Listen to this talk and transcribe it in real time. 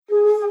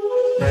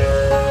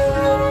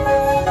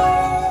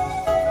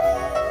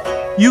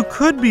You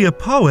could be a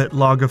poet,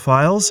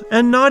 logophiles,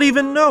 and not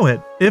even know it.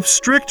 If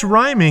strict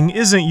rhyming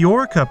isn't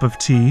your cup of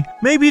tea,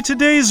 maybe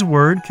today's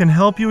word can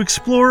help you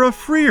explore a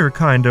freer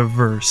kind of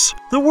verse.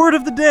 The word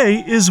of the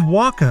day is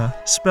waka,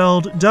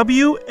 spelled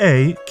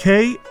W-A-K-A.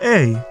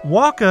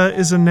 Waka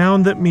is a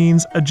noun that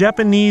means a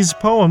Japanese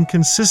poem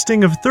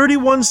consisting of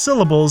 31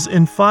 syllables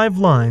in 5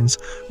 lines,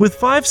 with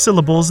 5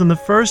 syllables in the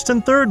first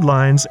and third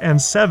lines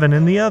and 7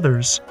 in the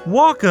others.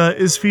 Waka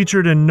is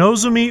featured in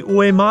Nozomi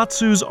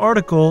Uematsu's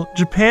article,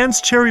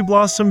 Japan's Cherry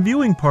Blossom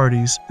Viewing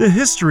Parties, The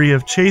History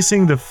of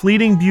Chasing the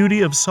Fleeting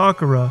Beauty of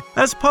Sakura,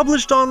 as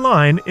published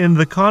online in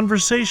The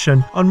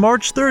Conversation on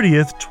March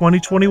 30th,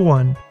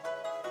 2021.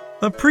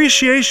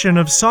 Appreciation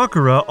of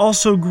Sakura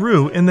also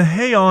grew in the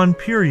Heian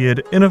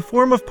period in a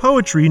form of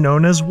poetry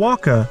known as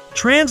waka.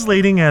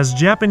 Translating as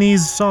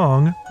Japanese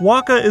song,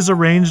 waka is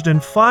arranged in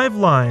 5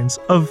 lines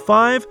of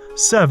 5,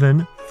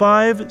 7,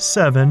 5,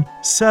 7,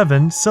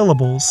 7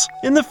 syllables.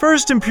 In the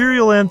first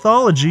imperial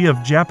anthology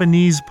of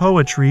Japanese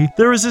poetry,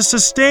 there is a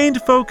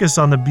sustained focus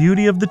on the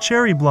beauty of the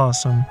cherry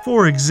blossom.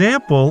 For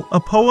example,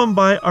 a poem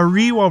by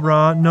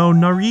Ariwara no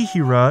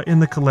Narihira in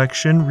the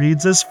collection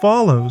reads as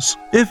follows: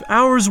 "If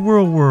ours were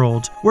a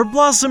world where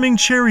blossoming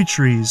cherry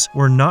trees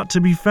were not to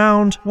be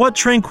found, what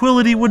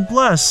tranquility would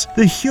bless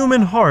the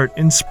human heart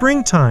in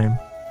springtime?"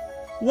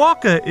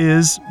 Waka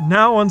is,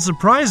 now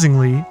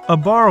unsurprisingly, a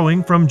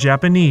borrowing from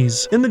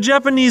Japanese. In the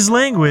Japanese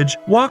language,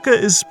 waka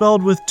is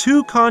spelled with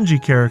 2 kanji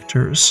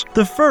characters.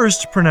 The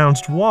first,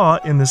 pronounced wa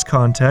in this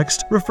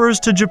context, refers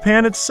to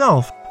Japan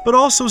itself, but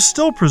also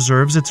still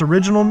preserves its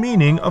original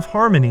meaning of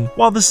harmony,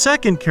 while the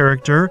second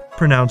character,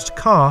 pronounced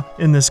ka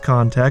in this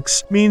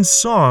context, means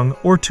song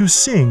or to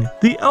sing.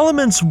 The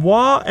elements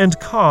wa and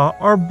ka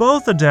are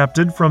both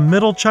adapted from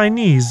Middle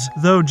Chinese,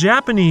 though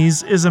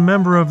Japanese is a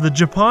member of the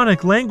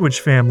Japonic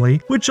language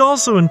family, which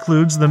also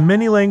includes the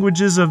many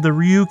languages of the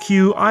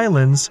Ryukyu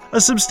Islands.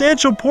 A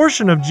substantial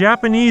portion of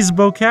Japanese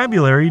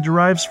vocabulary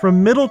derives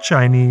from Middle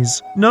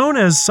Chinese. Known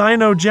as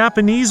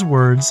Sino-Japanese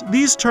words,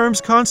 these terms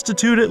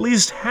constitute at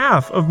least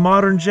half of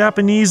modern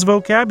Japanese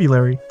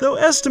vocabulary, though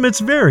estimates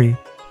vary.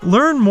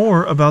 Learn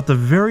more about the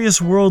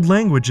various world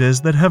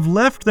languages that have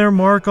left their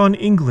mark on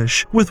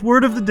English with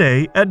Word of the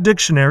Day at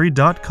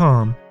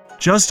dictionary.com.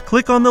 Just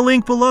click on the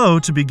link below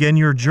to begin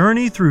your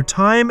journey through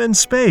time and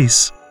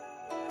space.